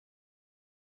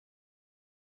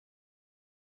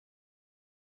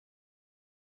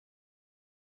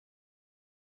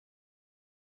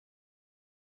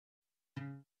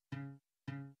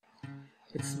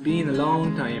It's been a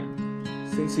long time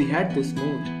since we had this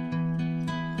mood.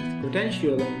 With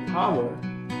potential and power,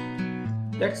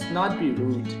 let's not be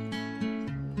rude.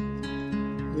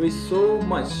 There is so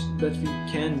much that we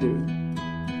can do.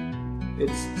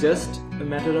 It's just a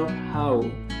matter of how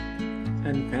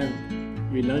and when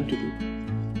we learn to do.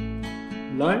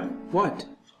 Learn what?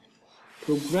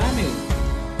 Programming.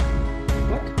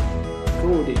 What?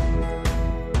 Coding.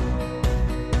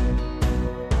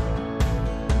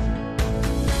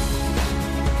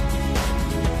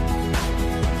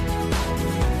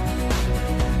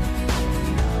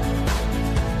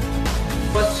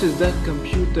 First is that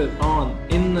computer on,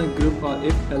 in a group or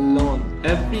if alone.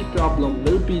 Every problem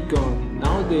will be gone,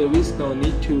 now there is no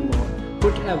need to mourn.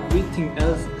 Put everything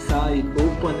else aside,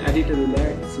 open editor,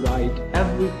 let's write.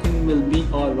 Everything will be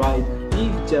alright,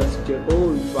 leave just your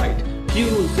old fright. Few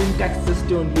syntaxes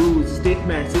don't lose,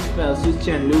 statements if well switch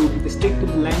and loop. Stick to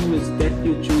the language that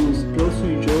you choose,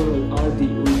 procedural or the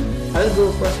OO. I'll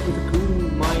go first with a cool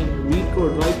mind, read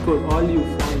code, write code, all you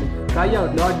find. Try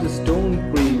out loud, just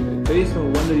don't breathe. There is no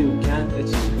wonder you can't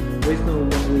achieve. There is no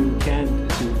wonder you can't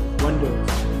achieve. Wonders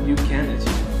you can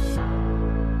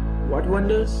achieve. What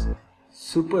wonders?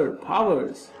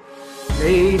 Superpowers.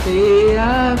 Lately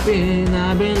I've been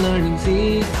learning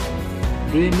C,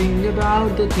 dreaming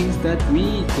about the things that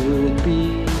we could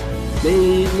be.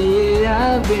 Lately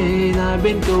I've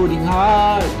been coding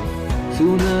hard.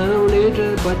 Sooner or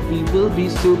later, but we will be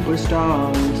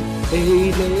superstars.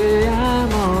 Lately I'm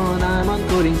on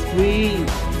coding spree.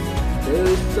 There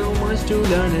is so much to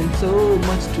learn and so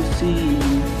much to see.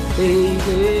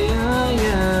 Lately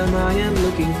I am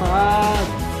looking hard.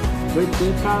 With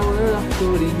the power of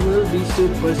coding we'll be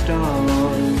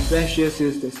superstars. Precious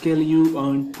is the skill you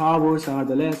earned, powers are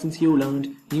the lessons you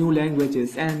learned. New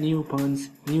languages and new puns,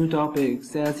 new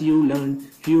topics as you learn.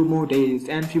 Few more days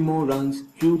and few more runs,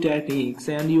 few techniques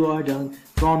and you are done.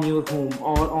 From your home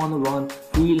or on a run,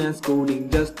 freelance coding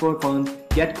just for fun.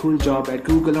 Get cool job at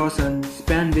Google or Sun,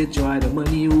 spend with joy the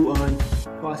money you earn.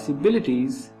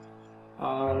 Possibilities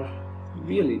are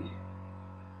really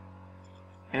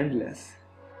endless.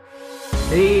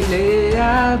 Lately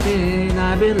I've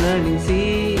been learning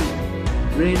C,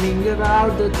 dreaming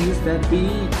about the things that we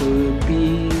could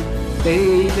be.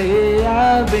 Lately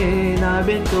I've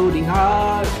been coding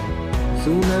hard.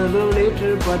 Sooner or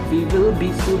later, but we will be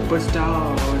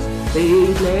superstars.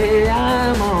 Lately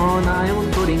I'm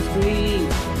on coding spree.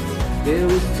 There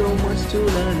is so much to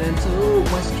learn and so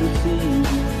much to see.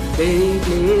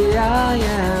 Lately I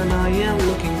am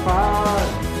looking far.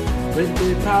 With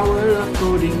the power of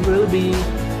coding we'll be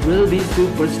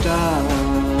superstars.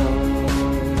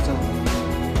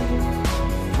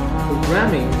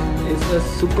 Programming is a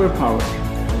superpower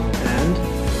and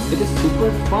it is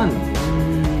super fun.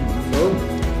 So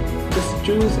just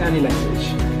choose any language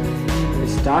and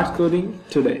start coding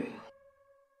today.